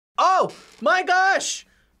Oh my gosh!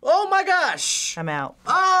 Oh my gosh! I'm out.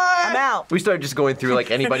 I'm out. We started just going through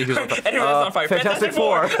like anybody who's on fire. Anyone's on fire. Fantastic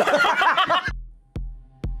Four.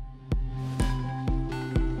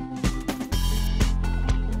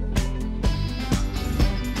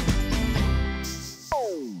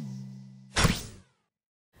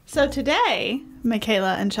 So today,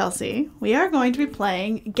 Mikaela and Chelsea, we are going to be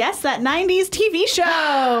playing Guess That 90s TV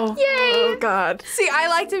Show! Yay! Oh, God. See, I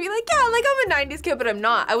like to be like, yeah, like I'm a 90s kid, but I'm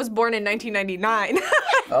not. I was born in 1999.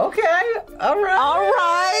 Okay, all right. All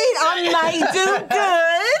right, I might do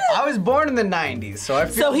good. I was born in the 90s, so I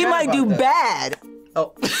feel So he good might about do that. bad.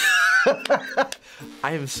 Oh.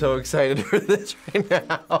 I am so excited for this right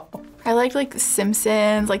now. I liked like the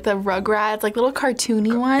Simpsons, like the Rugrats, like little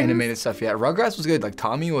cartoony ones. Animated stuff, yeah. Rugrats was good. Like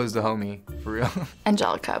Tommy was the homie, for real.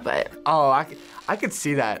 Angelica, but Oh, I could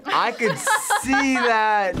see that. I could see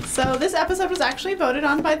that. So this episode was actually voted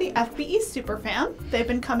on by the FBE Superfan. They've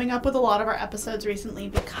been coming up with a lot of our episodes recently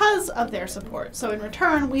because of their support. So in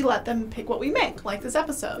return, we let them pick what we make, like this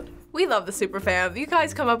episode. We love the super fam. You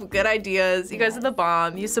guys come up with good ideas. You guys are the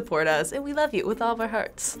bomb. You support us, and we love you with all of our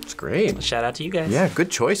hearts. It's great. Shout out to you guys. Yeah, good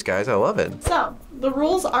choice, guys. I love it. So the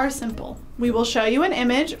rules are simple. We will show you an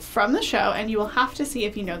image from the show and you will have to see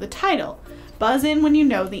if you know the title. Buzz in when you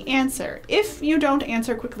know the answer. If you don't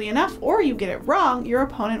answer quickly enough or you get it wrong, your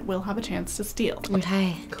opponent will have a chance to steal.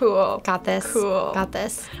 Okay. Cool. Got this. Cool. Got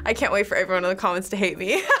this. I can't wait for everyone in the comments to hate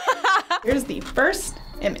me. Here's the first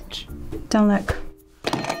image. Don't look.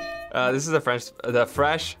 This is the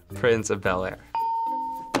Fresh Prince of Bel-Air.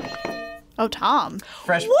 Oh, Tom.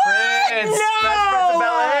 Fresh Prince. No! Fresh Prince of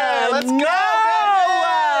Bel-Air. Let's go.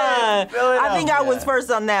 I think I was first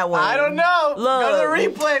on that one. I don't know. Look. Go to the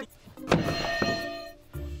replay.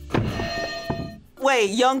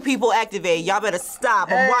 Wait, young people activate. Y'all better stop.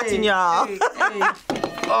 I'm watching y'all.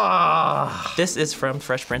 This is from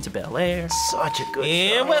Fresh Prince of Bel-Air. Such a good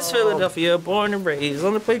In show. West Philadelphia, born and raised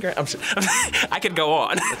on the playground. I could go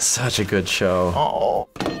on. Such a good show. Oh.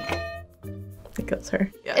 I think that's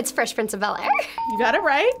her. It's Fresh Prince of Bel-Air. You got it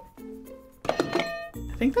right.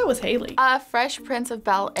 I think that was Haley. Fresh Prince of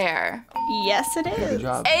Bel-Air. Yes, it is. Good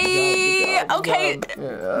job. Hey, okay.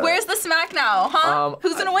 Where's the smack now, huh?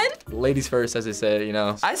 Who's gonna win? Ladies first, as they say, you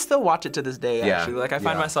know. I still watch it to this day, Yeah, actually. Like, I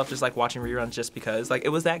find yeah. myself just, like, watching reruns just because, like, it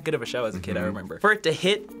was that good of a show as a kid, I remember. For it to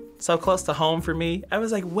hit so close to home for me, I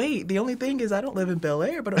was like, wait, the only thing is I don't live in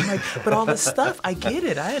Bel-Air, but I'm like, but all this stuff, I get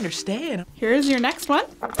it, I understand. Here's your next one.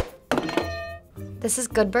 This is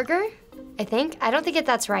Good Burger, I think. I don't think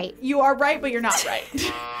that's right. You are right, but you're not right.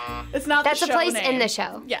 It's not That's the a show place name. in the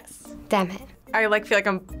show. Yes. Damn it. I like feel like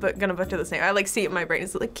I'm gonna butcher this name. I like see it in my brain.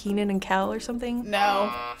 Is it like Keenan and Kel or something?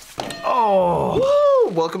 No. Oh.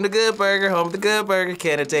 Woo! Welcome to Good Burger, home of the Good Burger.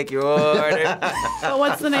 Can I take your order? But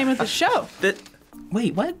what's the name of the show?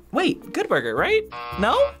 Wait, what? Wait, Good Burger, right?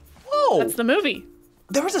 No? Whoa. That's the movie.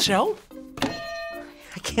 There was a show?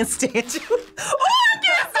 I can't stand you. Oh, I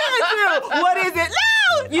can't stand you. What is it?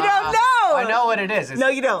 No, you don't know. I know what it is. No,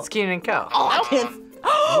 you don't. It's Keenan and Kel. Oh, I can't.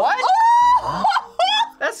 What? Oh!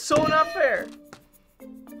 That's so not fair.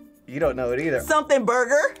 You don't know it either. Something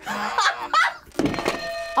burger.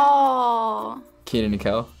 Oh, Keenan and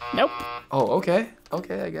Kel. Nope. Oh, okay.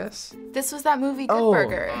 Okay, I guess. this was that movie Good Oh.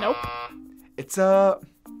 Burger. Nope. It's all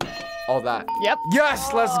that. Yep.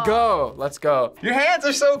 Yes, let's go. Let's go. Your hands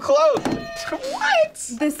are so close.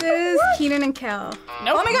 What? This is Keenan and Kel.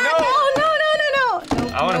 Nope. Oh my God! No!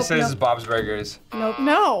 Nope, I want to nope, say this nope. is Bob's Burgers. No. I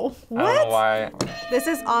don't know why. This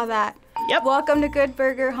is all that. Yep. Welcome to Good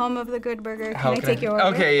Burger, home of the Good Burger. Can I take your order?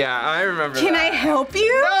 Okay, yeah, I remember Can I that. help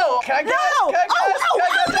you? No. Can I guess? No. Can I guess? Can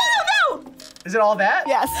I guess? No. Is it all that?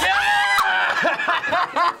 Yes.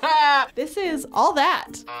 This is All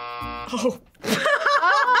That.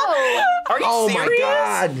 Are you Oh serious? my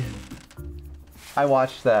God. I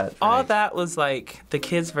watched that. All that was like the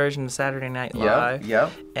kids' version of Saturday Night Live.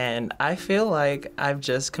 Yep. And I feel like I've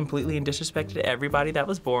just completely disrespected everybody that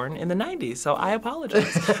was born in the 90s, so I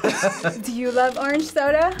apologize. Do you love orange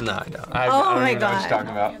soda? No, I don't. I don't my even know what you're God.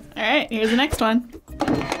 talking about. All right, here's the next one.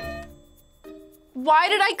 Why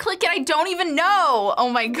did I click it? I don't even know. Oh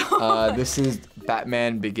my God. This is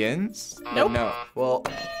Batman Begins? Nope. No. Well,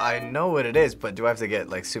 I know what it is, but do I have to get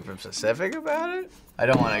like super specific about it? I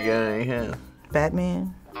don't want to get any hint.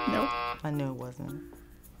 Batman? Nope. I knew it wasn't.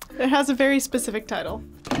 It has a very specific title.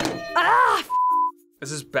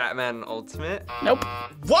 This is Batman Ultimate? Nope.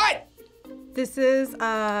 What? This is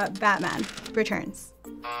Batman Returns.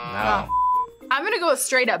 No. I'm gonna go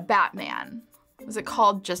straight up Batman. Was it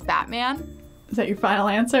called just Batman? Is that your final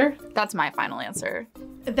answer? That's my final answer.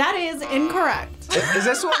 That is incorrect. Is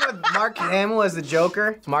this one with Mark Hamill as the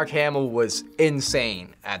Joker? Mark Hamill was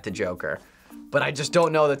insane at the Joker, but I just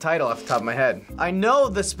don't know the title off the top of my head. I know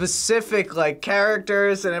the specific like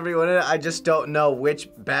characters and everyone in it. I just don't know which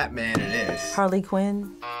Batman it is. Harley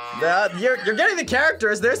Quinn. You're getting the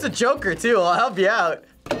characters. There's the Joker too. I'll help you out.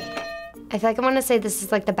 I feel like I want to say this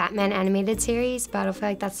is like the Batman animated series, but I don't feel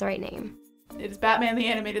like that's the right name. It's Batman the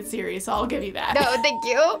Animated Series, so I'll give you that. No, thank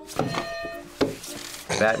you.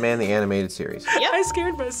 Batman the Animated Series. Yeah, I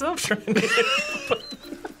scared myself trying to get it.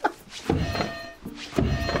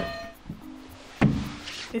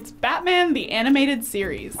 It's Batman the Animated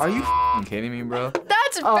Series. Are you kidding me, bro?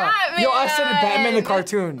 That's Batman. Yo, I said Batman the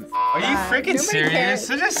cartoon. Are you freaking serious?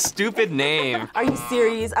 Such a stupid name. Are you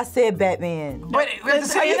serious? I said Batman. But Are you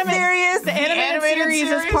serious? The animated series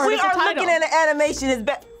is part We of the are title. looking at the animation as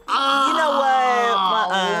you know what?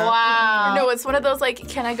 Wow. No, it's one of those like,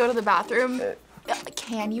 can I go to the bathroom?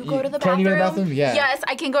 Can you go to the bathroom? Can you go to the bathroom? Yeah. Yes,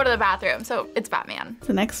 I can go to the bathroom. So it's Batman.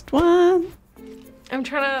 The next one. I'm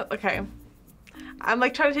trying to, okay. I'm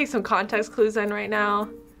like trying to take some context clues in right now.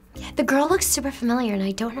 The girl looks super familiar, and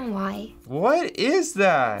I don't know why. What is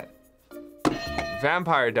that?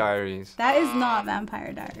 Vampire Diaries. That is not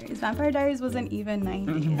Vampire Diaries. Vampire Diaries wasn't even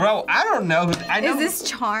 90s. Bro, I don't know. I know. Is this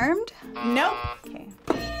Charmed? Nope. Okay.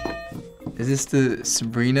 Is this the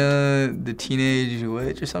Sabrina, the Teenage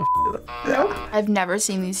Witch or something? Nope. I've never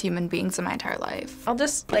seen these human beings in my entire life. I'll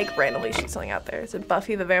just like randomly shoot something out there. Is it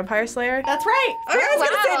Buffy the Vampire Slayer? That's right. I was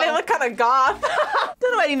gonna say they look kind of goth.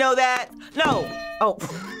 Does nobody know that? No. Oh.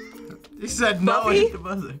 You said no. Buffy? Hit the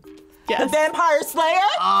buzzer. The Yes. Vampire Slayer?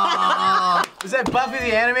 Is that Buffy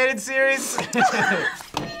the Animated Series?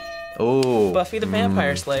 Oh. Buffy the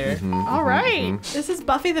Vampire Slayer. All right. This is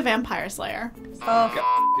Buffy the Vampire Slayer.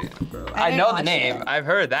 I know the name. I've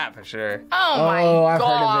heard that for sure. Oh my I've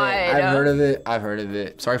god. heard of it. I've heard of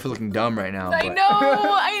it. Sorry for looking dumb right now. I but- know,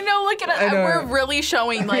 I know. Look at it. I know. We're really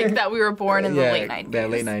showing like that we were born in the late 90s. Yeah,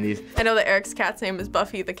 late 90s. I know that Eric's cat's name is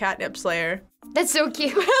Buffy the Catnip Slayer. That's so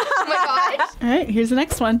cute. Oh my gosh. All right, here's the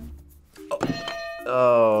next one.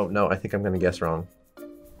 Oh, no, I think I'm gonna guess wrong.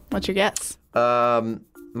 What's your guess?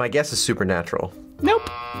 My guess is Supernatural, Nope.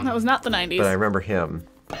 That was not the 90s. but I remember him.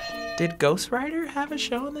 Did Ghost Rider have a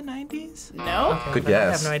show in the 90s? No. Good I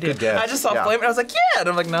guess. have no idea. Good guess. I just saw Yeah. Flame and I was like, yeah. And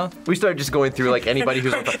I'm like, no. We started just going through like anybody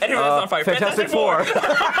who's on Anyone's on fire. Fantastic Four.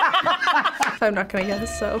 I'm not gonna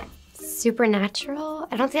guess, so. Supernatural?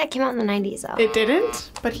 I don't think that came out in the 90s though. It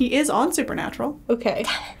didn't, but he is on Supernatural. Okay.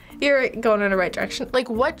 You're going in the right direction. Like,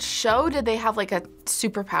 what show did they have like a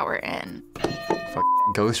superpower in? Fuck,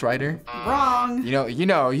 Ghost Rider? Wrong. You know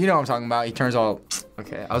what I'm talking about. He turns all,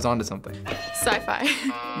 okay, I was onto something. Sci-fi.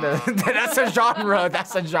 That's a genre,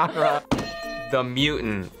 that's a genre. The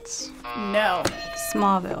Mutants. No.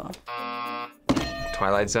 Smallville.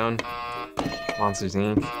 Twilight Zone. Monsters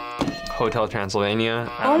Inc. Hotel Transylvania.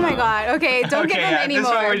 I Oh don't my know. god. Okay, don't Okay, give yeah, them this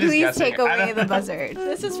one anymore. we're just Please guessing. take I away don't- the buzzard.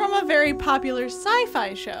 This is from a very popular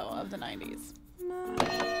sci-fi show of the 90s.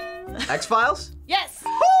 X-Files? Yes.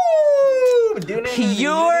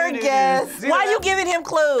 Your guess. Why you giving him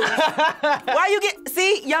clues? Why you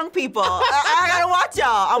see, young people? I gotta watch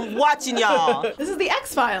y'all. I'm watching y'all. This is the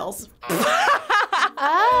X-Files.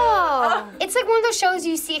 Oh. It's like one of those shows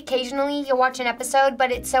you see occasionally. You'll watch an episode,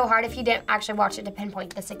 but it's so hard if you didn't actually watch it to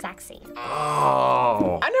pinpoint this exact scene.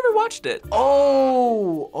 Oh. I never watched it.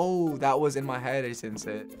 Oh, that was in my head. I just didn't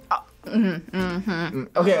say it. Okay.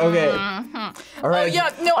 All right. Oh yeah,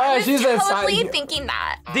 no, All I right, was she said totally side- thinking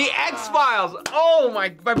that. The X-Files. Oh my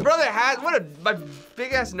brother has my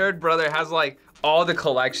big ass nerd brother has like all the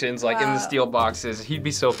collections like in the Wow. steel boxes. He'd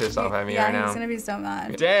be so pissed off at me Yeah, right now. he's gonna be so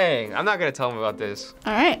mad. Dang, I'm not gonna tell him about this.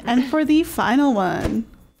 All right, and for the final one.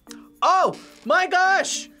 Oh my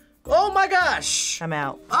gosh! Oh my gosh! I'm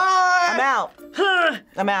out. I'm out.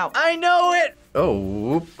 I'm out. I know it.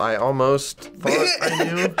 Oh, I almost thought I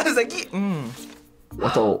knew. I was like,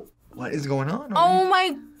 What is going on? Oh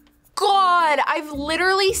my god, I've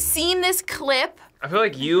literally seen this clip. I feel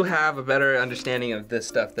like you have a better understanding of this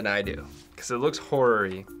stuff than I do, because it looks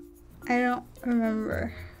horror-y. I don't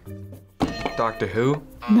remember. Doctor Who?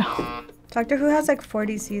 No. Doctor Who has like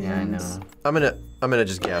 40 seasons. I'm gonna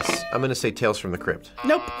just guess. I'm gonna say Tales from the Crypt.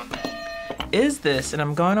 Nope. is this, and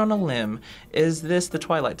I'm going on a limb, is this the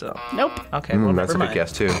Twilight Zone? Nope. Okay, well, That's never a mind. good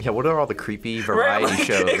guess too. Yeah, what are all the creepy variety Right, like,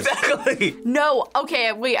 shows? Exactly. No,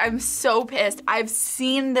 okay, wait, I'm so pissed. I've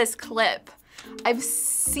seen this clip. I've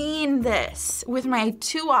seen this with my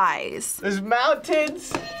 2 eyes. There's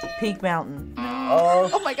mountains. Peak Mountain.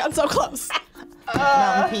 Oh my god, so close.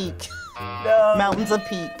 Mountain Peak. No. Mountains of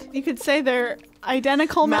Peak. You could say they're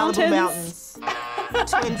identical Malibu mountains. Mountains.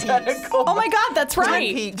 Twin Peaks. Oh my God, that's right.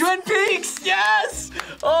 Twin Peaks. Twin Peaks, yes!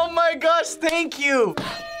 Oh my gosh, thank you.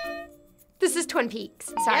 This is Twin Peaks.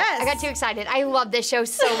 Sorry, Yes. I got too excited. I love this show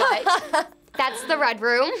so much. That's the Red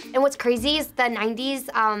Room. And what's crazy is the 90s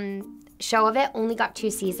show of it only got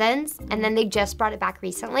 2 seasons, and then they just brought it back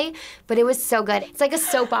recently, but it was so good. It's like a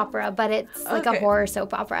soap opera, but it's like a horror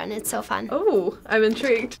soap opera, and it's so fun. Oh, I'm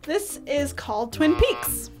intrigued. This is called Twin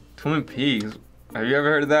Peaks. Twin Peaks. Have you ever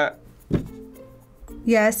heard of that?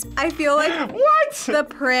 Yes. I feel like What? the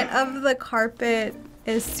print of the carpet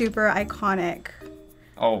is super iconic.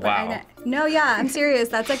 Oh, wow. No, yeah, I'm serious.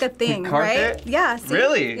 That's like a thing, right? Carpet? Yeah. See?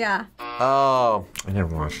 Really? Yeah. Oh, I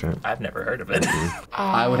never watched it. I've never heard of it.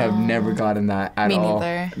 I would have never gotten that at all. Me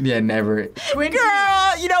neither. Yeah, never. Girl,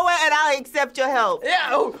 you know what? And I'll accept your help. Yeah,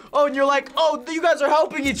 oh, and you're like, oh, you guys are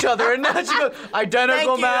helping each other, and now she goes,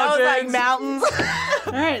 identical Thank you. I was like, mountains. mountains.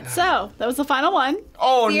 All right, so that was the final one.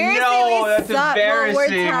 Oh, Seriously, no, we that's suck. Well,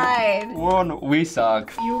 embarrassing. we're tied. We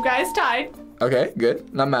suck. You guys tied. Okay,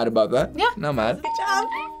 good. Not mad about that. Yeah. Not mad. Good job.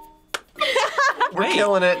 We're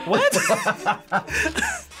killing it. What?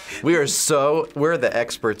 We're the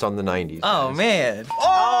experts on the 90s. Oh, man.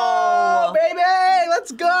 Oh, baby,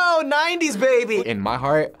 let's go, 90s, baby. In my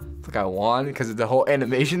heart, it's like I won because of the whole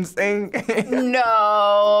animations thing.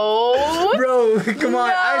 No. Bro, come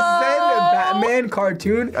on. I said the Batman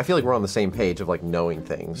cartoon. I feel like we're on the same page of like knowing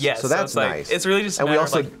things. Yes, So so that's it's like- nice. it's really just a And we matter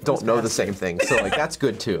of, also like, don't know the same things, so like that's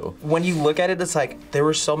good too. When you look at it, it's like there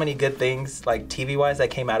were so many good things, like TV-wise, that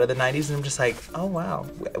came out of the 90s, and I'm just like, oh, wow.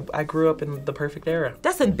 I grew up in the perfect era.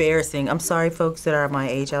 That's embarrassing. I'm sorry, folks that are my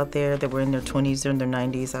age out there that were in their 20s or in their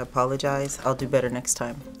 90s. I apologize. I'll do better next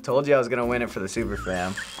time. Told you I was gonna win it for the Super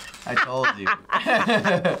Fam. I told you.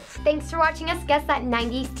 Thanks for watching us guess that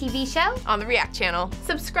 90s TV show. On the React channel.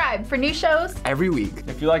 Subscribe for new shows. Every week.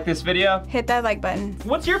 If you like this video, Hit that like button.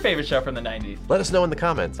 what's your favorite show from the 90s? Let us know in the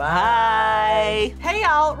comments. Bye. Hey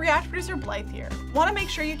y'all, React producer Blythe here. Want to make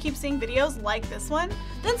sure you keep seeing videos like this one?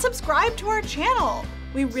 Then subscribe to our channel.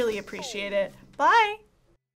 We really appreciate it. Bye.